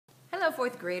Hello,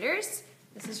 fourth graders.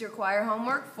 This is your choir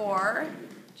homework for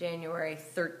January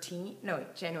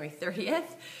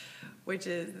 30th, which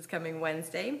is this coming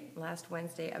Wednesday, last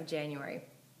Wednesday of January.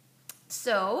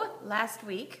 So, last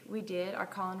week we did our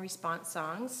call and response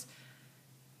songs.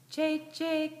 Che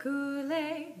che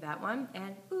kule, that one,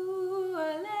 and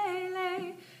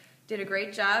ooh-a-lay-lay. Did a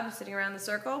great job sitting around the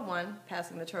circle. One,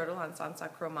 passing the turtle on Sansa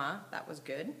Kroma. That was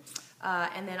good.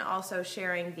 And then also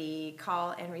sharing the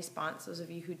call and response. Those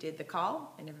of you who did the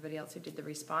call and everybody else who did the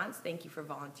response, thank you for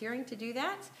volunteering to do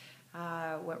that.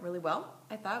 Went really well,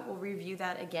 I thought. We'll review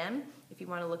that again. If you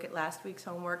want to look at last week's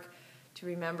homework to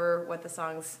remember what the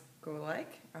songs go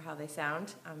like or how they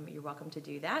sound, you're welcome to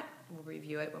do that. We'll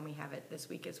review it when we have it this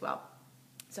week as well.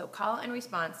 So call and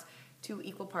response, 2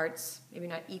 equal parts, maybe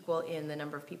not equal in the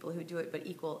number of people who do it, but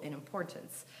equal in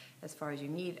importance as far as you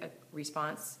need a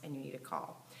response and you need a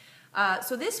call.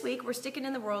 So this week we're sticking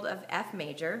in the world of F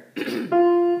major.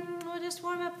 We'll just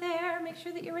warm up there, make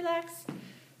sure that you're relaxed,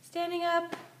 standing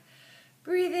up,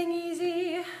 breathing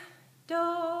easy.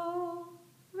 Do,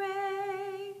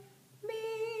 re, mi,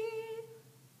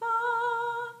 fa,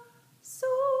 sol,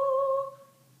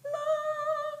 la,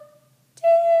 ti,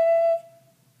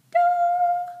 do.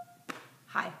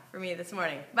 Hi for me this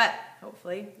morning, but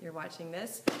hopefully you're watching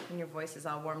this and your voice is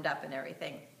all warmed up and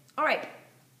everything. All right.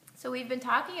 So we've been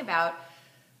talking about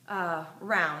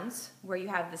rounds where you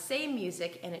have the same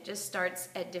music and it just starts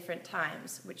at different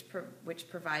times, which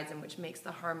provides and which makes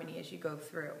the harmony as you go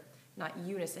through. Not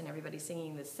unison, everybody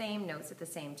singing the same notes at the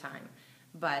same time,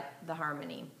 but the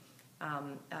harmony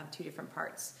of 2 different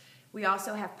parts. We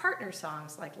also have partner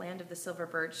songs like Land of the Silver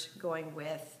Birch going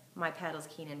with My Paddle's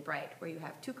Keen and Bright, where you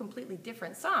have 2 completely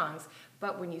different songs,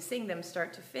 but when you sing them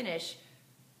start to finish,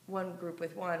 one group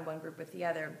with one group with the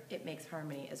other, it makes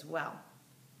harmony as well.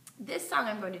 This song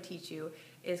I'm going to teach you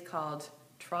is called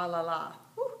Tra-la-la.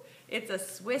 It's a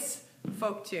Swiss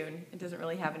folk tune. It doesn't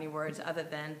really have any words other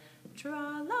than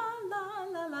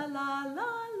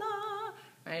tra-la-la-la-la-la-la.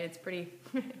 Right? It's pretty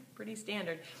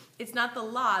standard. It's not the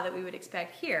la that we would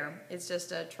expect here. It's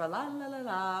just a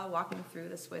tra-la-la-la-la walking through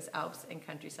the Swiss Alps and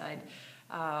countryside,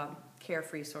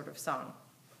 carefree sort of song.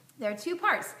 There are 2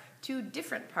 parts, 2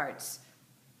 different parts.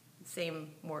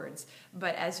 Same words,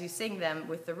 but as you sing them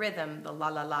with the rhythm, the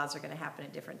la-la-las are going to happen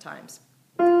at different times.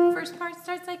 The first part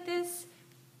starts like this.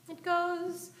 It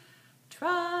goes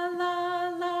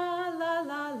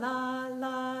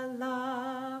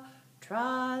tra-la-la-la-la-la-la,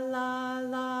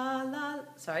 tra-la-la-la,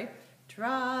 sorry,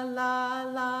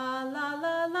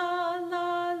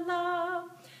 tra-la-la-la-la-la-la,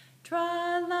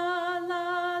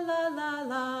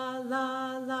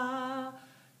 tra-la-la-la-la-la-la,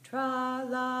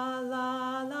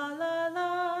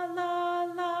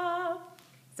 tra-la-la-la-la-la.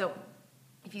 So,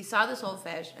 if you saw the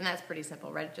solfege, and that's pretty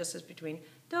simple, right? It just is between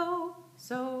do,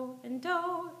 so, and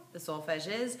do. The solfege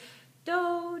is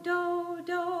do, do,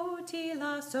 do, ti,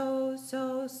 la, so,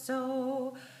 so,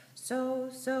 so, so,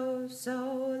 so,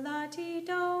 so, la, ti,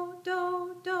 do,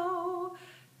 do, do,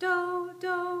 do,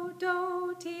 do,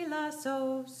 do, ti, la,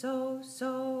 so, so,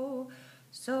 so,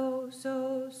 so,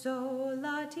 so, so,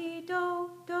 la, ti,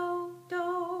 do, do,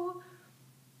 do.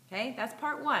 Okay, that's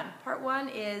part 1. Part 1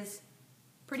 is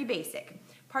pretty basic.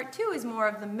 Part 2 is more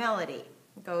of the melody.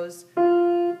 It goes,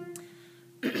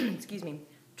 excuse me,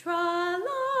 tra la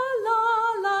la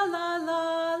la la la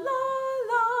la la,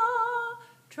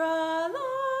 tra la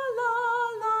la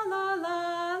la la la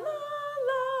la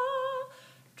la,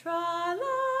 tra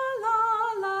la la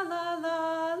la la la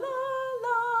la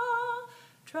la,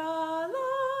 tra la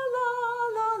la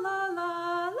la la la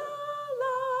la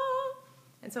la.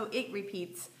 And so it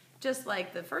repeats just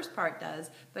like the first part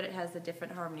does, but it has the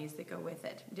different harmonies that go with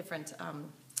it, different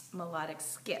melodic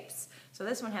skips. So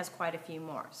this one has quite a few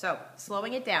more. So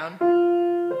slowing it down,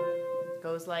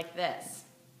 goes like this.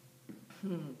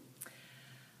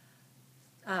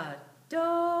 Do,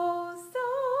 so,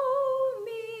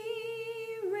 mi,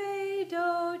 re,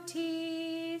 do,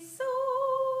 ti, so,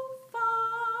 fa,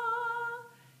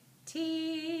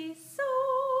 ti, so,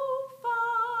 fa,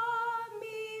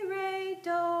 mi, re,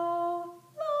 do,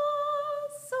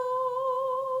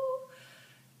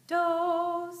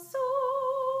 do, so,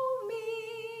 mi,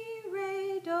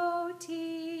 re, do,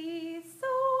 ti,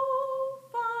 so,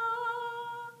 fa,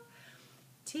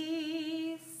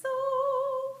 ti, so,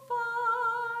 fa,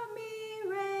 mi,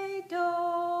 re, do,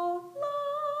 la,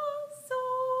 so.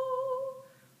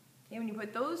 Okay, when you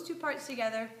put those 2 parts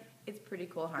together, it's pretty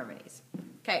cool harmonies.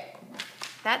 Okay,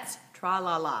 that's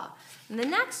tra-la-la. And the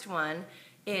next one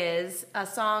is a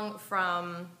song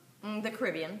from the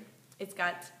Caribbean. It's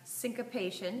got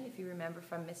syncopation, if you remember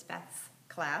from Miss Beth's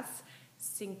class.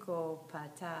 cinco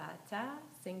patata,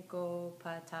 cinco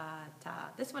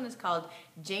patata. This one is called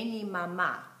Janie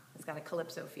Mama. It's got a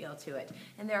calypso feel to it.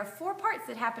 And there are 4 parts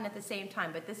that happen at the same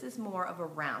time, but this is more of a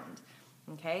round.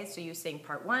 Okay, so you sing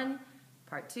part 1,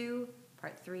 part 2,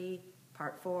 part 3,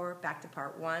 part 4, back to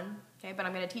part 1. Okay, but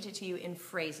I'm going to teach it to you in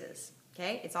phrases.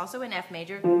 Okay, it's also in F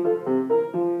major.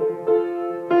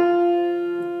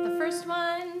 The first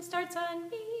one starts on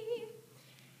B.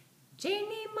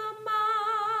 Janie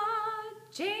Mama,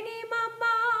 Janie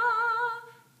Mama,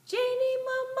 Janie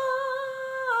Mama,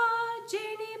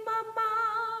 Janie Mama.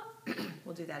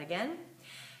 We'll do that again.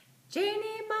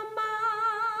 Janie Mama,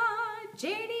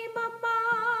 Janie Mama,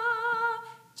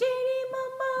 Janie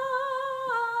Mama,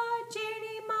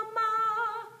 Janie Mama.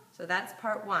 So that's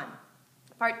part 1.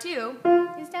 Part 2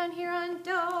 is down here on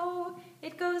Do.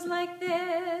 It goes like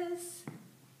this.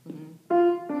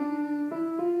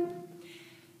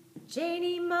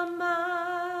 Janie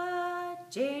Mama,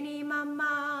 Janie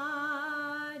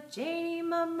Mama, Janie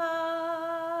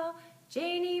Mama,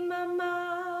 Janie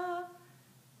Mama.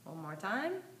 One more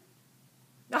time.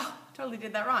 Oh, totally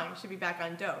did that wrong. It should be back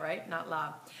on Do, right? Not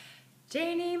La.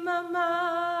 Janie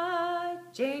Mama,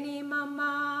 Janie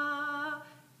Mama,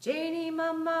 Janie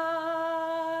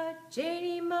Mama,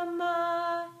 Janie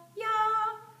Mama,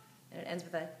 yeah. And it ends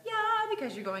with a yeah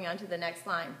because you're going on to the next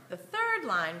line. The third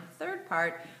line, the third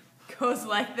part, goes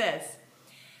like this.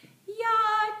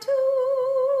 Ya tu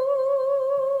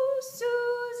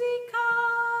Susie-ka,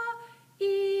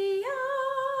 ia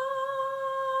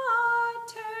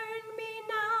turn me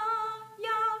na,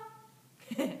 ya.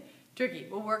 Tricky.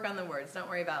 We'll work on the words. Don't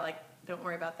worry about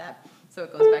that. So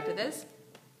it goes back to this.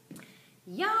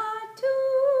 Ya tu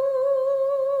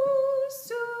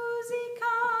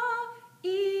Susie-ka,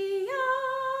 ia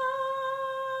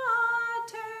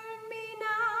turn me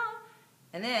na.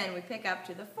 And then we pick up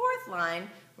to the 4th line,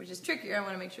 which is trickier. I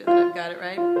want to make sure that I've got it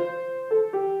right.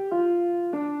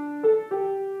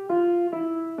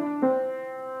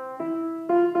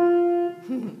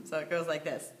 So it goes like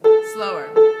this,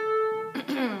 slower.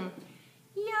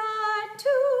 Ya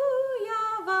tu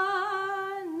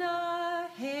Yavana,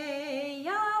 hey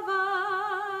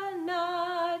Yavana,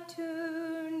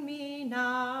 tune me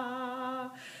na,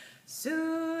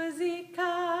 Susie-ka.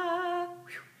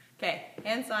 Okay,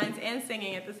 hand signs and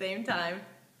singing at the same time.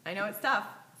 I know it's tough.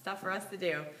 It's tough for us to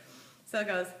do. So it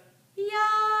goes,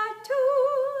 Ya tu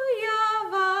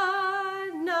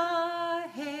Yavana,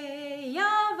 hey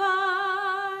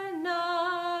Yavana,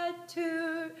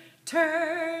 to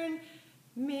turn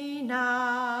me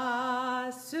na,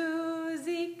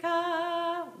 Susie-ka.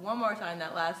 One more time,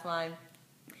 that last line.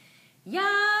 Ya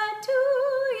tu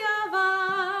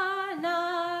Yavana,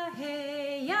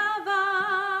 hey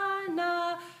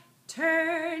Yavana,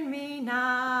 turn me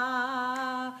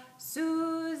na,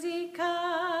 Susie-ka.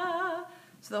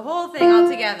 So the whole thing all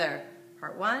together.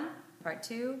 Part 1, part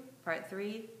 2, part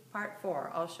 3, part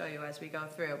 4. I'll show you as we go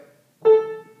through.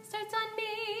 Starts on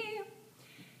me.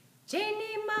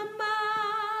 Janie Mama,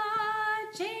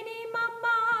 Janie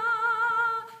Mama,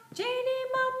 Janie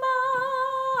Mama,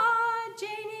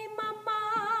 Janie Mama,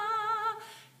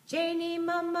 Janie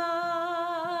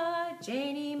Mama,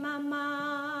 Janie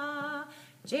Mama,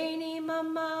 Janie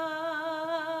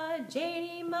Mama,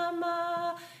 Janie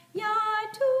Mama, ya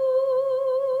tu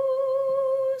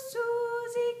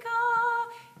Susie-ka,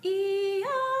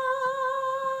 ia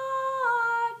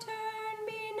turn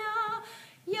me na,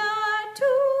 ya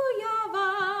tu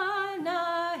Yavana,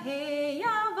 hey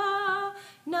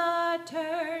Yavana,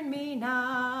 turn me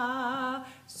na,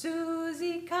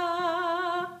 Susie-ka.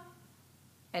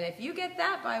 And if you get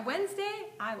that by Wednesday,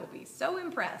 I will be so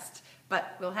impressed.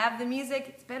 But we'll have the music.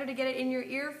 It's better to get it in your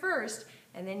ear first,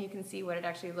 and then you can see what it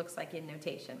actually looks like in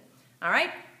notation. All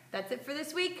right, that's it for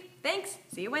this week. Thanks.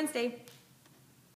 See you Wednesday.